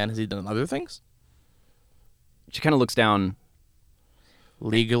 Vile man, has he done other things? She kind of looks down.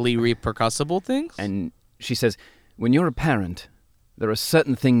 Legally repercussible things? And she says, "When you're a parent, there are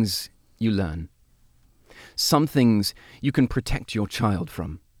certain things you learn. Some things you can protect your child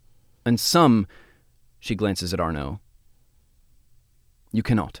from. And some," she glances at Arno, "you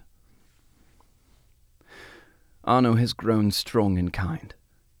cannot. Arno has grown strong and kind,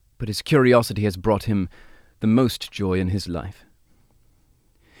 but his curiosity has brought him the most joy in his life.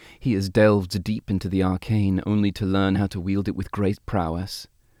 He has delved deep into the arcane only to learn how to wield it with great prowess,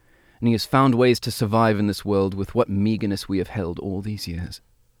 and he has found ways to survive in this world with what meagerness we have held all these years.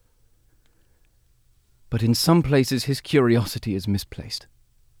 But in some places his curiosity is misplaced.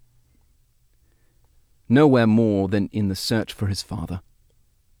 Nowhere more than in the search for his father.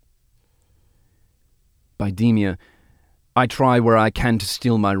 By Demia, I try where I can to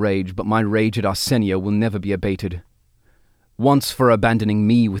still my rage, but my rage at Arsenio will never be abated. Once for abandoning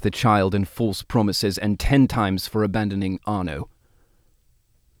me with a child and false promises, and 10 times for abandoning Arno.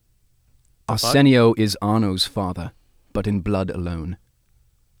 Arsenio is Arno's father, but in blood alone.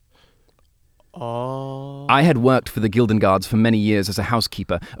 Oh. I had worked for the Gildenguards for many years as a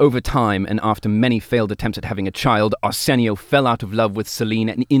housekeeper. Over time, and after many failed attempts at having a child, Arsenio fell out of love with Celine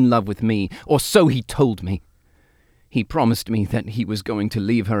and in love with me, or so he told me. He promised me that he was going to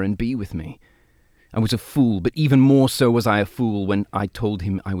leave her and be with me. I was a fool, but even more so was I a fool when I told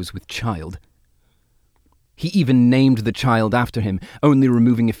him I was with child. He even named the child after him, only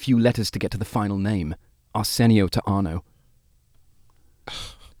removing a few letters to get to the final name, Arsenio to Arno.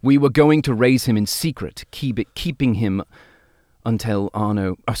 We were going to raise him in secret, keeping him until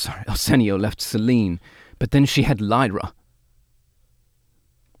Arsenio left Celine, but then she had Lyra.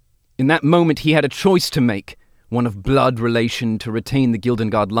 In that moment he had a choice to make, one of blood relation to retain the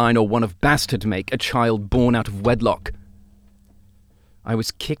Gildenguard line, or one of bastard make, a child born out of wedlock. I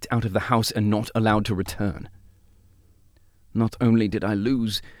was kicked out of the house and not allowed to return. Not only did I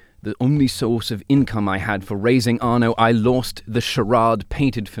lose the only source of income I had for raising Arno, I lost the charade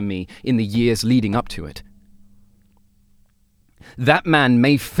painted for me in the years leading up to it. That man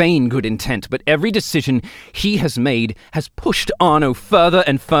may feign good intent, but every decision he has made has pushed Arno further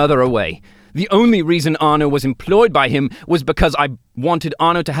and further away. The only reason Arno was employed by him was because I wanted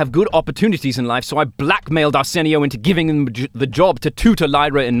Arno to have good opportunities in life, so I blackmailed Arsenio into giving him the job to tutor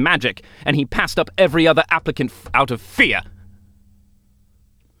Lyra in magic, and he passed up every other applicant out of fear.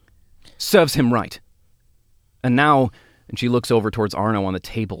 Serves him right. And now, and she looks over towards Arno on the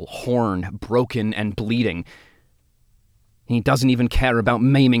table, horn, broken and bleeding. He doesn't even care about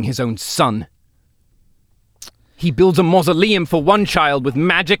maiming his own son. He builds a mausoleum for one child with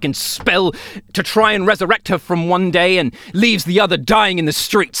magic and spell to try and resurrect her from one day, and leaves the other dying in the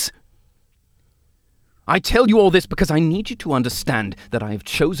streets. I tell you all this because I need you to understand that I have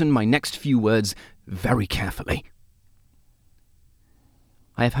chosen my next few words very carefully.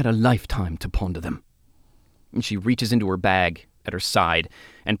 I have had a lifetime to ponder them. And she reaches into her bag at her side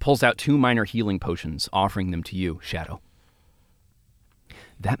and pulls out 2 minor healing potions, offering them to you, Shadow.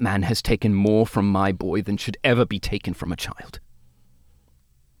 That man has taken more from my boy than should ever be taken from a child.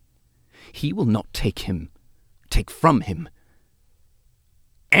 He will not take from him,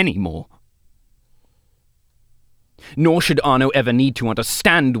 any more. Nor should Arno ever need to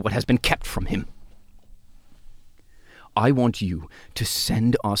understand what has been kept from him. I want you to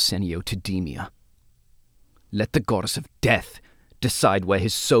send Arsenio to Demia. Let the goddess of death decide where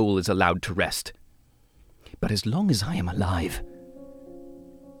his soul is allowed to rest. But as long as I am alive,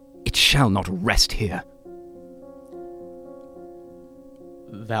 it shall not rest here.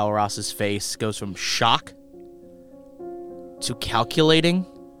 Valros's face goes from shock to calculating.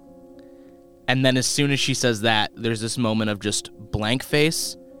 And then as soon as she says that, there's this moment of just blank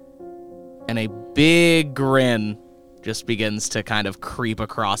face, and a big grin just begins to kind of creep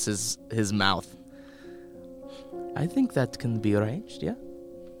across his mouth. I think that can be arranged, yeah?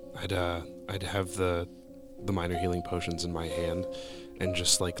 I'd have the minor healing potions in my hand and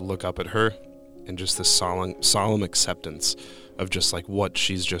just like look up at her and just this solemn acceptance of just like what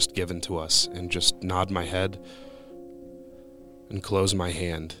she's just given to us, and just nod my head and close my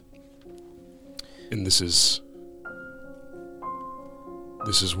hand. And this is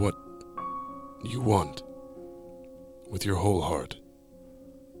what you want with your whole heart.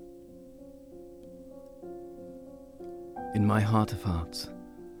 In my heart of hearts.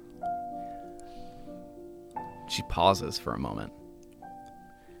 She pauses for a moment.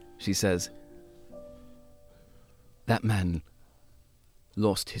 She says, that man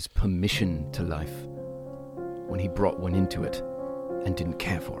lost his permission to life when he brought one into it and didn't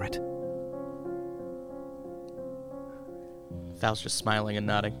care for it. Val's just smiling and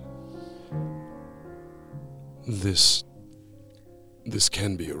nodding. This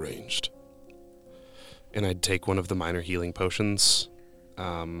can be arranged. And I'd take one of the minor healing potions.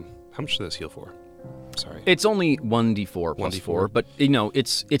 How much does this heal for? Sorry. It's only 1d4 plus 4, but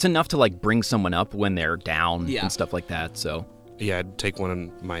it's enough to like bring someone up when they're down and stuff like that. So yeah, I'd take one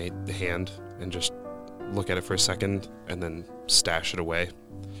in my hand and just look at it for a second and then stash it away.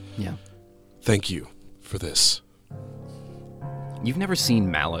 Yeah. Thank you for this. You've never seen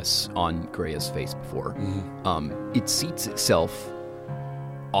malice on Grea's face before. Mm-hmm. It seats itself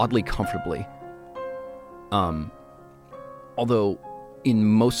oddly comfortably. Although in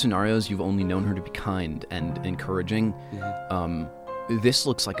most scenarios you've only known her to be kind and encouraging, this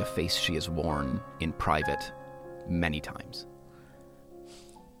looks like a face she has worn in private many times.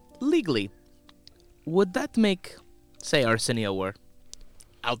 Legally, would that make, say, Arsenio were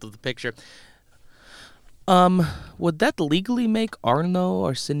out of the picture, would that legally make Arno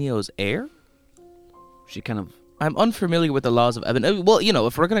Arsenio's heir? She kind of... I'm unfamiliar with the laws of Eben. Well,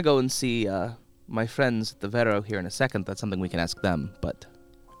 if we're going to go and see my friends at the Vero here in a second, that's something we can ask them, but...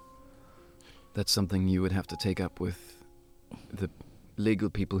 That's something you would have to take up with the legal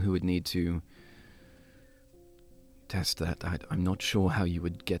people who would need to test that. I'm not sure how you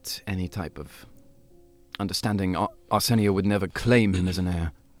would get any type of understanding. Arsenio would never claim him as an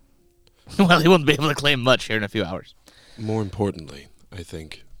heir. Well, he wouldn't be able to claim much here in a few hours. More importantly, I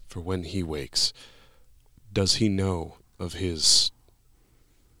think, for when he wakes, does he know of his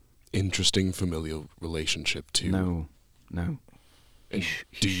interesting familial relationship to... No. And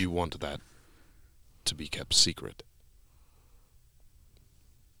do you want that to be kept secret?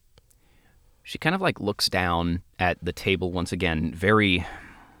 She kind of like looks down at the table once again, very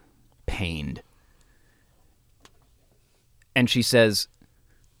pained. And she says,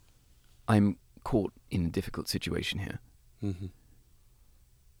 I'm caught in a difficult situation here. Mm-hmm.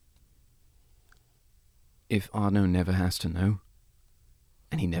 If Arno never has to know,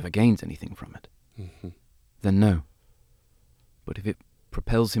 and he never gains anything from it, then no. But if it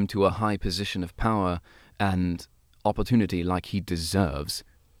propels him to a high position of power and opportunity like he deserves,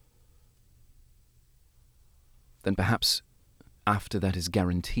 then perhaps after that is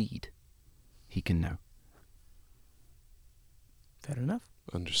guaranteed, he can know. Fair enough.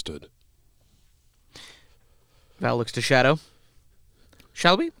 Understood. Val looks to Shadow.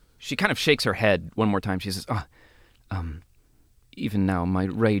 Shall we? She kind of shakes her head one more time. She says, even now my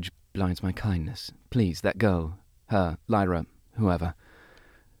rage blinds my kindness. Please, that girl, her, Lyra, whoever,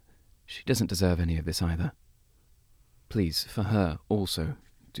 she doesn't deserve any of this either. Please, for her also,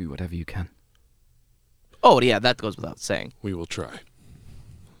 do whatever you can. Oh, yeah, that goes without saying. We will try.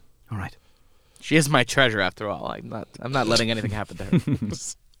 All right. She is my treasure, after all. I'm not letting anything happen to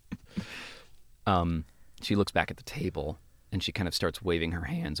her. She looks back at the table, and she kind of starts waving her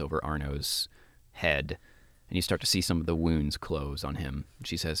hands over Arno's head, and you start to see some of the wounds close on him.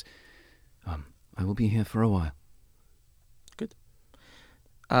 She says, I will be here for a while. Good.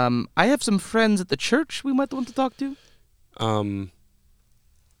 I have some friends at the church we might want to talk to.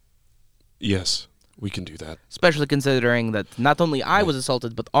 Yes, we can do that. Especially considering that not only I was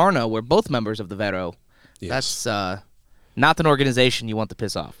assaulted, but Arno were both members of the Vero. Yes. That's not an organization you want to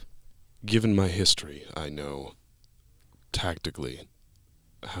piss off. Given my history, I know tactically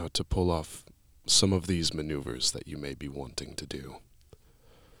how to pull off some of these maneuvers that you may be wanting to do.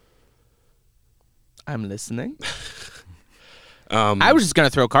 I'm listening. I was just going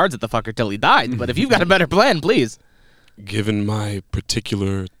to throw cards at the fucker till he died, but if you've got a better plan, please. Given my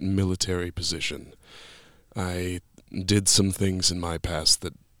particular military position, I did some things in my past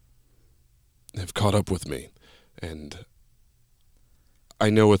that have caught up with me, and I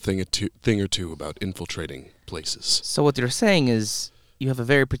know a thing or two about infiltrating places. So what you're saying is you have a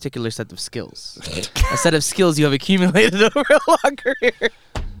very particular set of skills. A set of skills you have accumulated over a long career.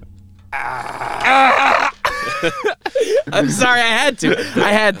 I'm sorry, I had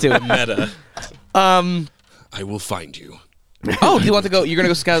to. Meta. I will find you. Oh, do you want to go? You're gonna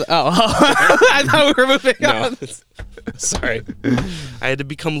go scout. Oh, I thought we were moving on. Sorry. I had to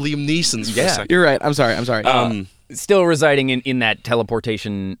become Liam Neeson for a second. You're right. I'm sorry. Still residing in that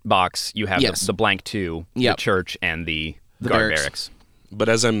teleportation box, you have Yes. the blank 2, Yep. the church, and the The guard barracks. barracks. But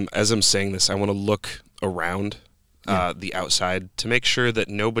as I'm saying this, I want to look around the outside to make sure that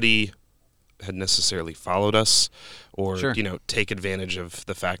nobody had necessarily followed us or, Sure. take advantage of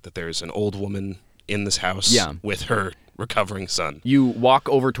the fact that there's an old woman in this house Yeah. with her recovering son. You walk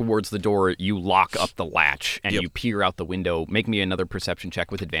over towards the door, you lock up the latch, and Yep. you peer out the window. Make me another perception check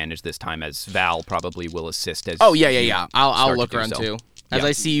with advantage this time, as Val probably will assist as Oh yeah. you I'll start look to do around so. too. As Yeah.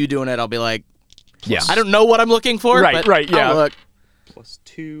 I see you doing it, I'll be like, Yeah. I don't know what I'm looking for. Right, but right, yeah. I'll look. Plus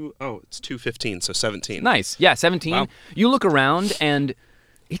 2. Oh, it's 215, so 17. Nice. Yeah, 17. Wow. You look around, and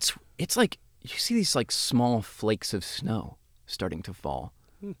it's like you see these like small flakes of snow starting to fall.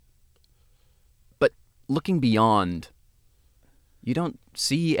 But looking beyond, you don't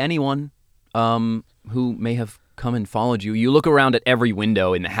see anyone who may have come and followed you. You look around at every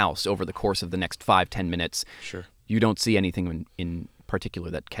window in the house over the course of the next 5-10 minutes. Sure. You don't see anything in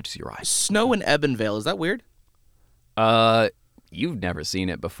particular that catches your eye. Snow in Ebonvale. Is that weird? You've never seen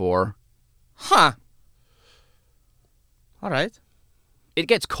it before. Huh. All right. It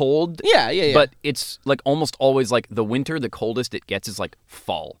gets cold. Yeah. But it's like almost always like the winter, the coldest it gets is like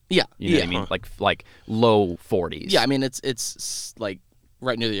fall. Yeah. You know what I mean? Like low 40s. Yeah, I mean it's like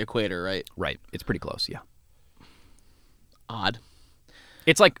right near the equator, right? Right. It's pretty close, yeah. Odd.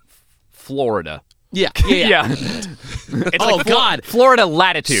 It's like Florida. Yeah. It's Oh, like God. Florida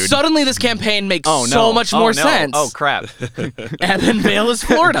latitude. Suddenly this campaign makes oh, no. so much Oh, more no. sense. Oh, crap. Ebonvale is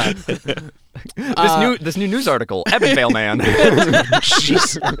Florida. This new news article, Ebonvale man.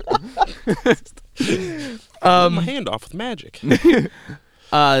 Jeez. My hand off with magic.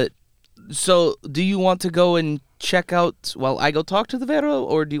 So do you want to go and check out while I go talk to the Vero,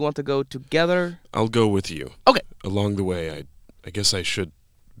 or do you want to go together? I'll go with you. Okay. Along the way, I guess I should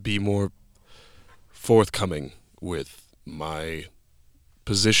be more forthcoming with my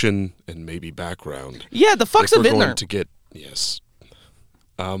position and maybe background. Yeah, the fuck's if a we're vintner? going to get yes.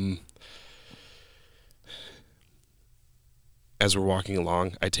 As we're walking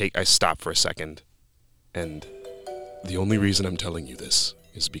along, I stop for a second, and the only reason I'm telling you this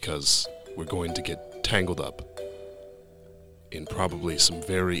is because we're going to get tangled up in probably some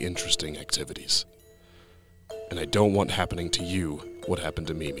very interesting activities. And I don't want happening to you what happened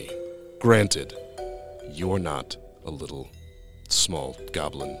to Mimi. Granted, you're not a little small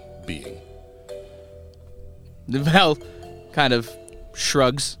goblin being. Val kind of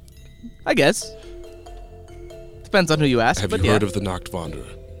shrugs. I guess. Depends on who you ask. Have but you yeah. heard of the Nacht Wanderer?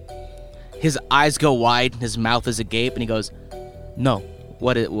 His eyes go wide, his mouth is agape, and he goes, "No.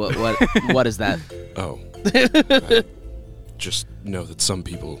 What is that?" Oh. I just know that some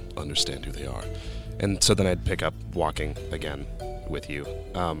people understand who they are. And so then I'd pick up walking again with you.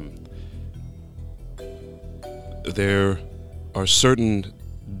 There are certain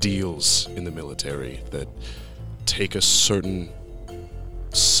deals in the military that take a certain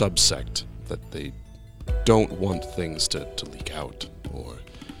subsect that they don't want things to leak out, or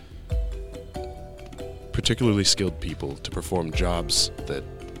particularly skilled people to perform jobs that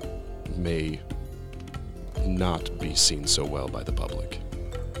may not be seen so well by the public.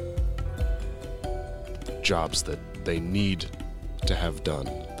 Jobs that they need to have done,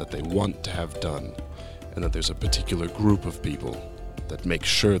 that they want to have done, and that there's a particular group of people that make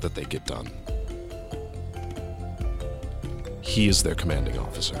sure that they get done. He is their commanding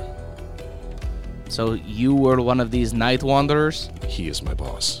officer. So you were one of these night wanderers? He is my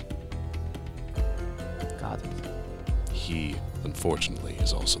boss. Got it. He, unfortunately,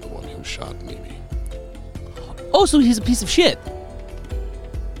 is also the one who shot Mimi. Oh, so he's a piece of shit.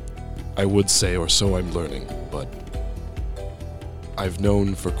 I would say, or so I'm learning, but I've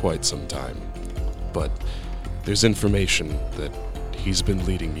known for quite some time. But there's information that he's been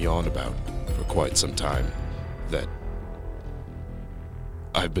leading me on about for quite some time that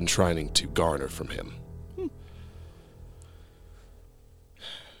I've been trying to garner from him.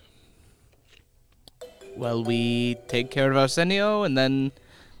 Well, we take care of Arsenio, and then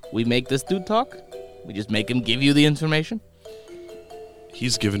we make this dude talk? We just make him give you the information?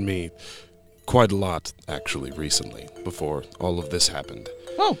 He's given me quite a lot, actually, recently, before all of this happened.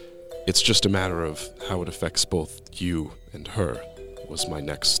 Oh. It's just a matter of how it affects both you and her, was my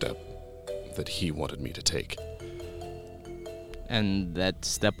next step that he wanted me to take. And that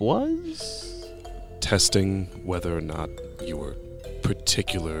step was? Testing whether or not your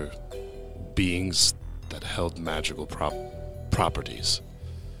particular beings that held magical properties.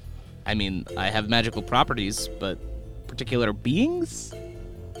 I mean, I have magical properties, but particular beings?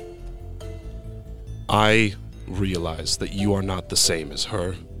 I realize that you are not the same as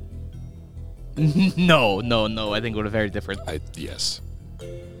her. No. I think we're very different. Yes.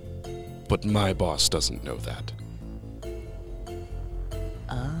 But my boss doesn't know that.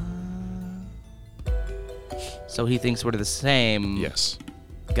 So he thinks we're the same. Yes.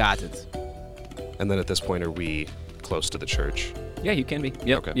 Got it. And then at this point, are we close to the church? Yeah, you can be.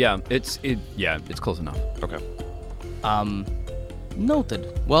 Yep. Okay. Yeah, it's close enough. Okay.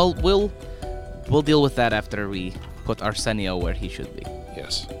 Noted. Well, we'll deal with that after we put Arsenio where he should be.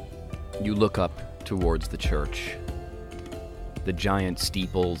 Yes. You look up towards the church. The giant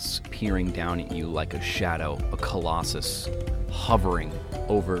steeples peering down at you like a shadow, a colossus hovering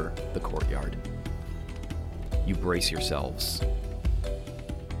over the courtyard. You brace yourselves,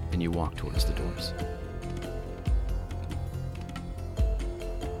 and you walk towards the doors.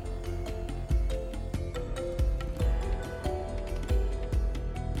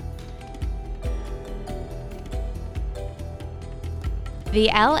 The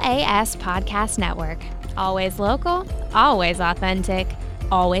LAS Podcast Network. Always local, always authentic,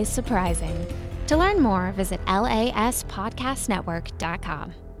 always surprising. To learn more, visit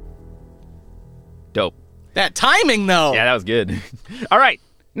laspodcastnetwork.com. Dope. That timing, though! Yeah, that was good. All right,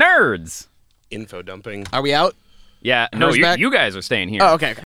 nerds! Info dumping. Are we out? Yeah, no, Nerds back? you guys are staying here. Oh,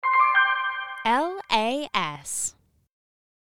 okay. LAS.